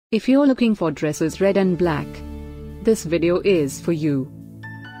If you're looking for dresses red and black, this video is for you.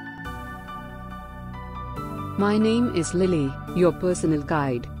 My name is Lily, your personal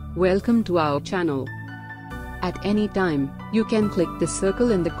guide. Welcome to our channel. At any time, you can click the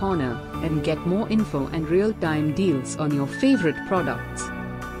circle in the corner and get more info and real-time deals on your favorite products.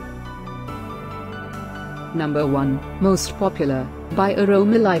 Number 1, Most Popular, by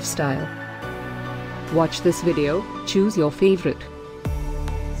Aroma Lifestyle. Watch this video, choose your favorite.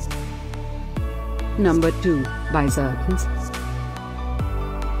 Number 2, by Zarkons.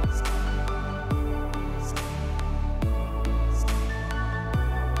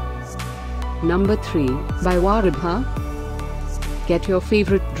 Number 3, by Varibha. Get your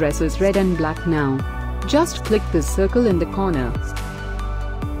favorite dresses red and black now. Just click this circle in the corner.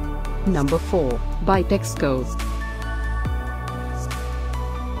 Number 4, by Texco.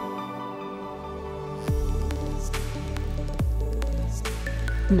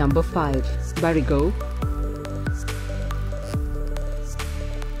 Number 5, by Rigo.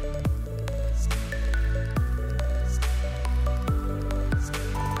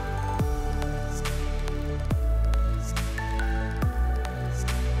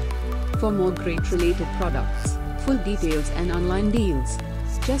 For more great related products, full details and online deals,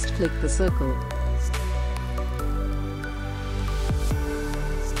 just click the circle.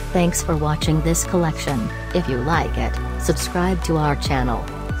 Thanks for watching this collection. If you like it, subscribe to our channel.